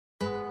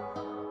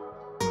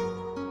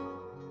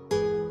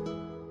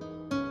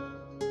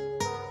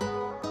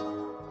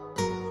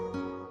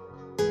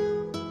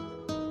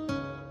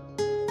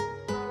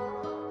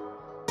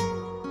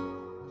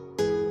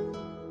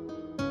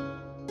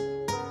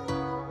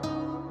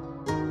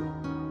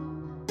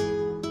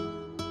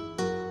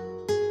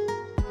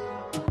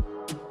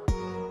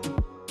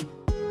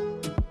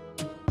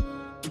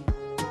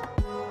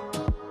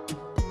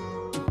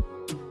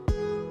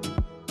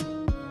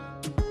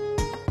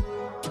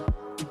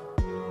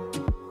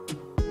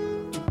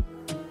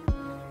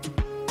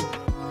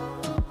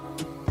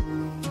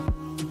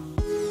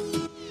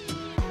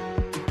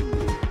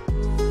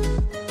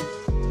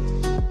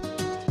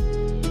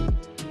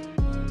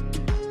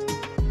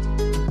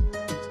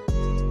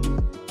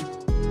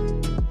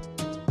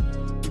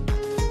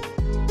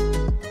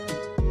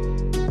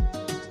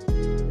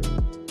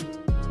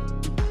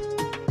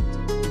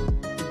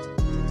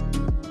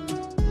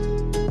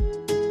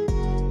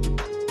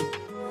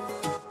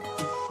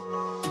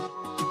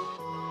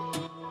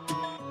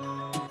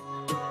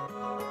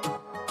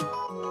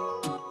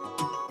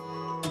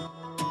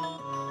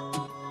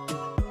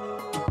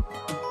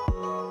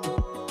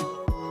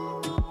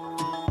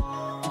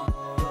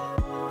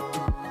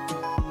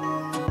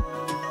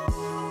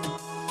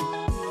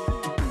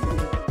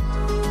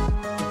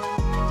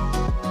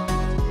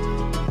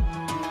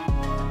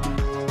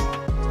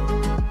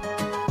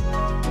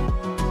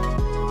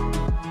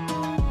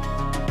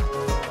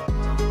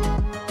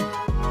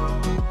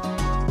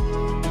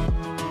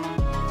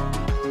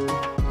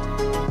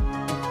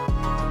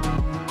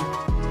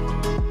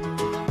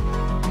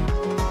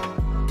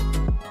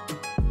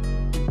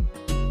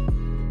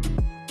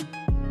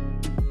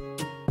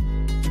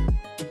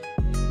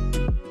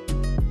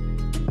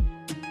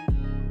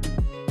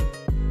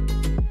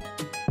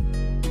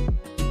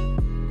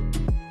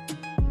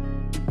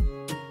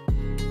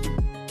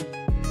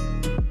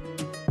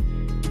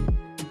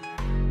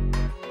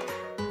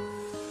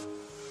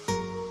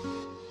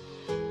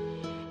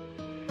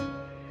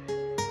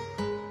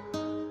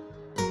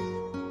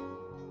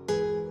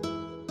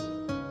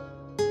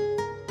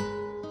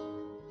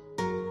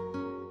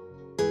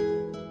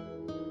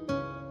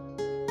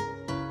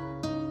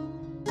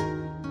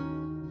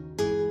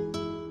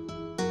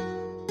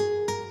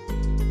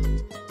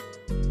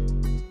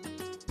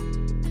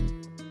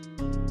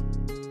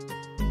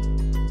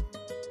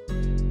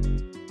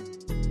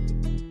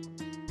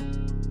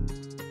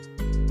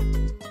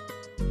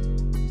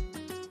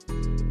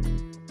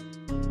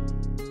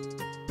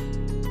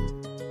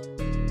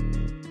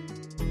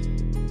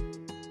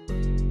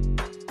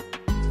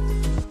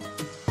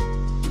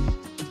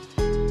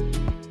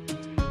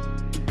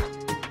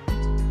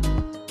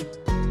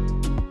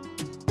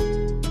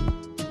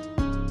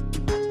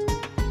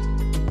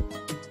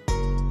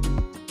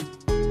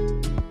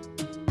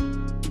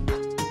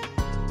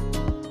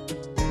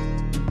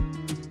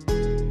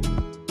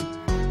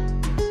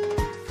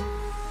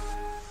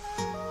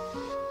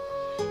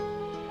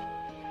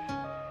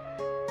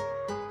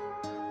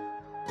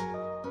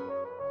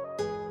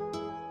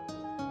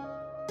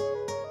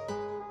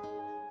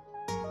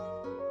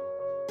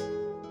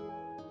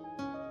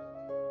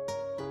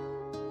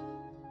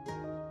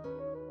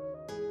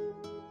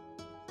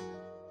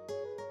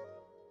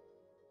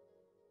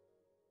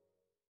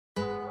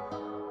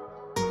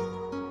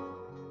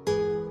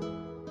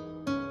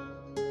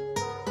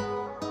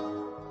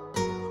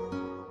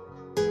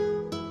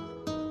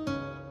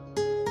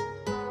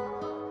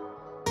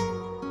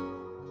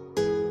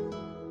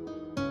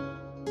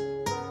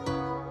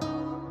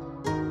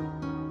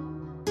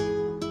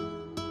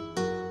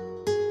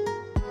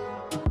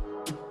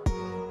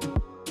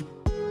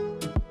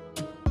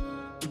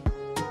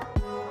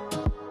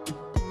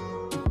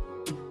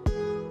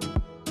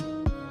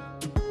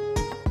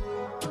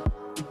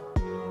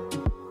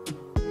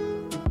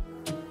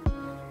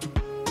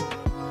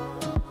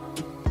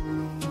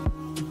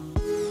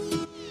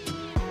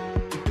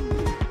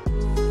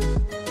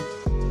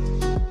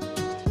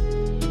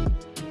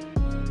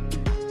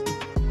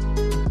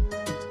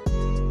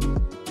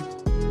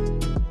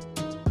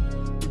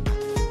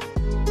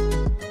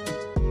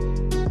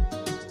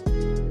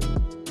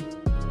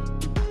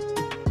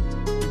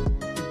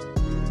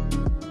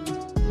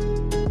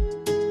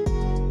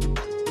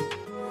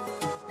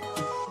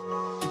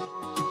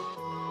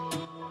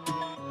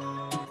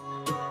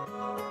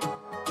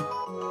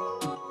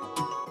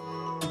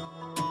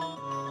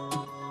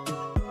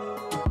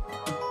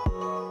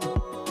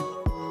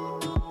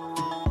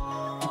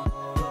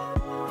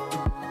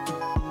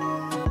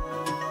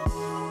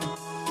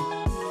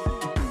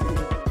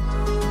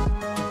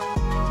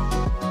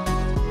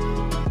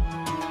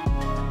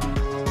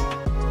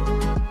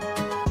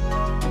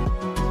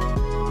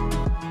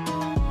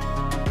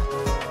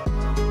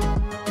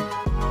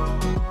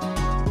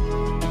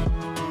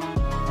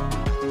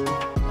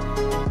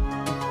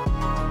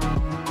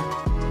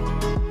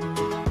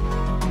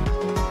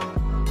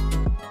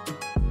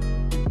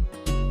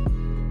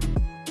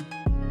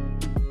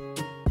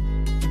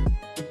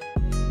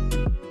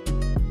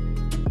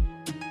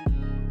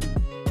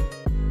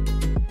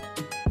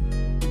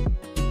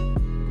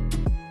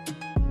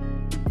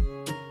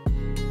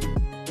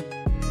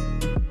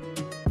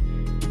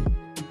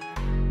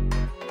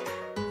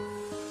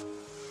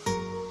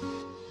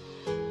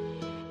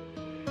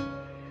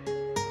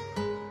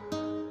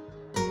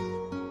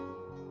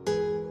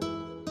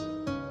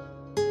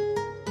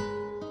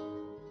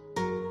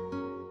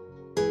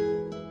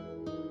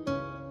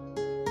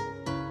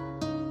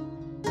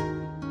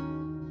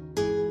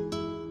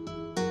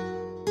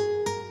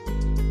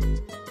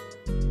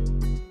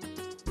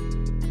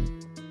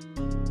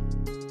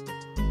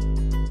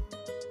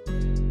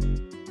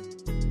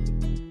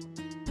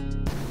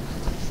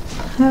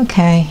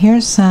Okay,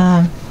 here's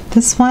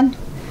this one.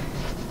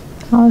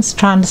 I was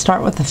trying to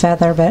start with the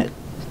feather, but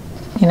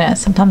you know,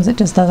 sometimes it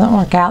just doesn't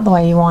work out the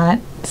way you want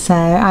it. So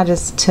I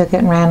just took it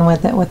and ran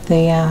with it with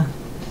the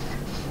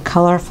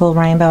colorful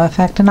rainbow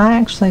effect, and I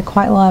actually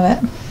quite love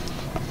it.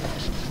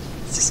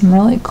 There's some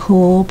really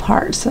cool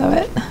parts of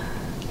it.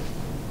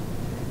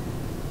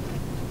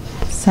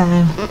 So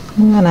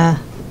I'm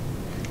gonna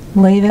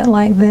leave it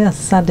like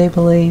this. I do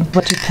believe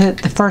what you put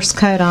the first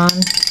coat on,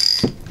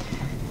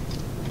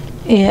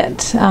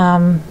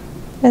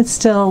 it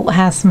still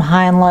has some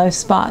high and low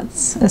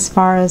spots as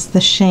far as the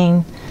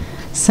sheen.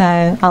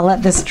 So I'll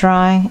let this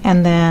dry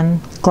and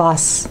then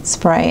gloss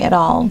spray it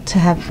all to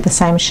have the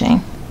same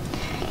sheen.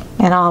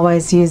 And I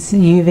always use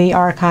UV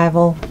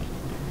archival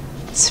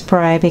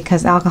spray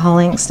because alcohol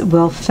inks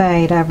will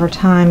fade over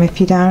time if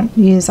you don't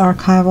use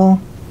archival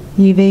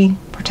UV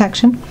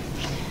protection.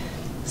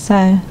 So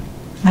I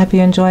hope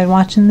you enjoyed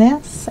watching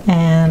this,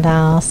 and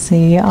I'll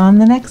see you on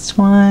the next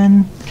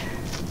one.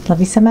 Love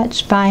you so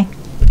much. Bye.